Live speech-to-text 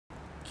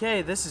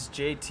Okay, this is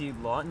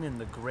JT Lawton in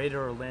the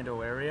greater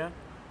Orlando area.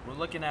 We're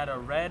looking at a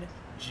red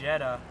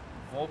Jetta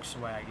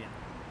Volkswagen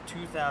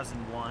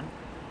 2001.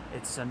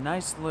 It's a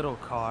nice little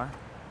car.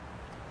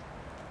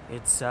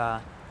 It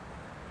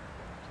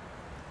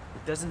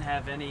doesn't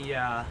have any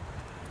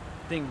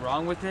thing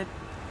wrong with it.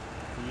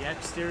 The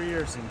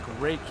exterior is in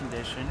great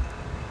condition.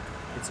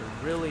 It's a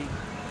really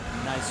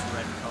nice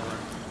red color.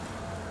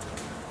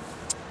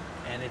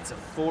 And it's a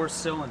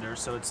 4-cylinder,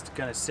 so it's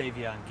gonna save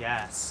you on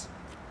gas.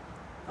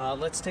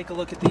 Let's take a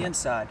look at the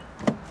inside.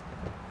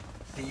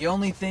 The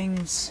only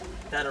things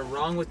that are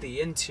wrong with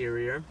the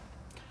interior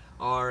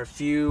are a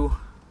few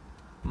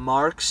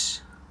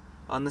marks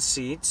on the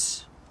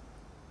seats,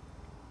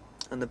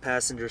 on the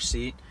passenger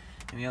seat,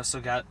 and we also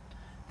got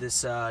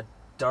this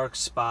dark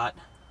spot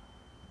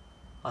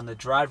on the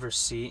driver's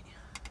seat,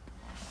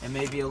 and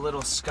maybe a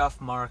little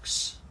scuff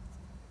marks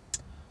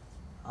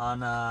on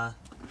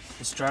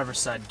this driver's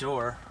side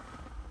door.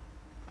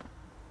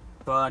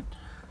 But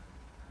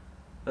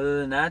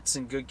other than that, it's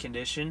in good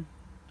condition.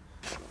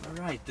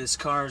 Alright, this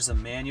car is a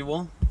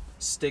manual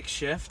stick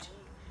shift.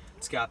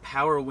 It's got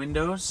power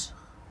windows,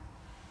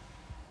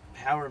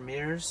 power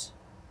mirrors,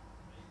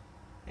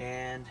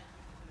 and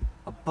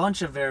a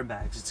bunch of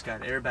airbags. It's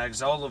got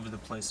airbags all over the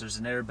place. There's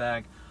an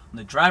airbag on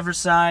the driver's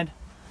side,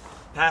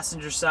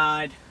 passenger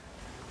side.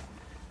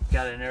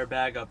 Got an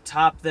airbag up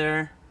top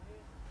there,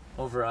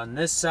 over on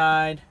this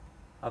side,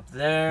 up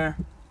there.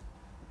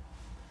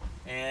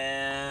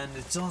 And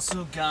it's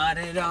also got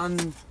it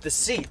on the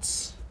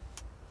seats,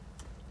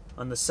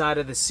 on the side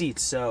of the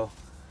seats. So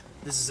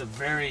this is a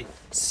very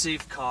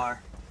safe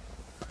car.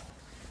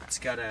 It's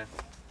got a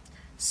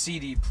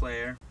CD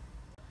player,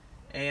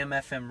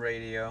 AM/FM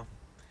radio,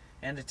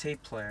 and a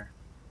tape player.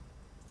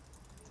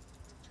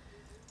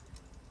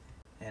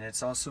 And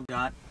it's also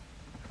got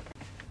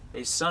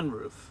a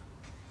sunroof.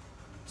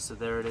 So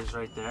there it is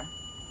right there.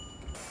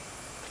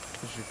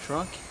 There's your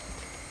trunk.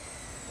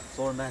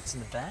 Floor mats in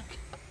the back.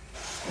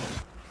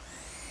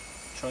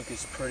 Trunk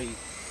is pretty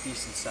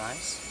decent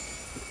size,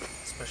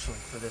 especially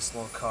for this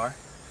little car.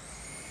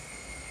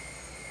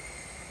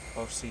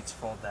 Both seats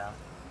fold down.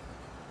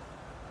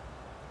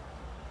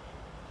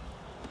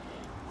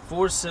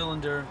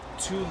 4-cylinder,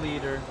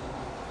 2-liter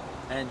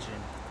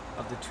engine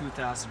of the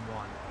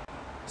 2001.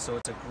 So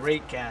it's a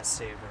great gas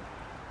saver.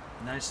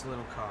 Nice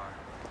little car.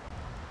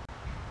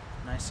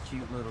 Nice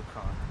cute little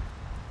car.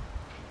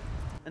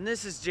 And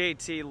this is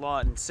JT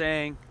Lawton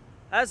saying,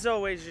 as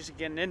always, you should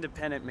get an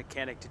independent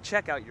mechanic to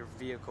check out your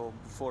vehicle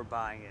before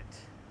buying it.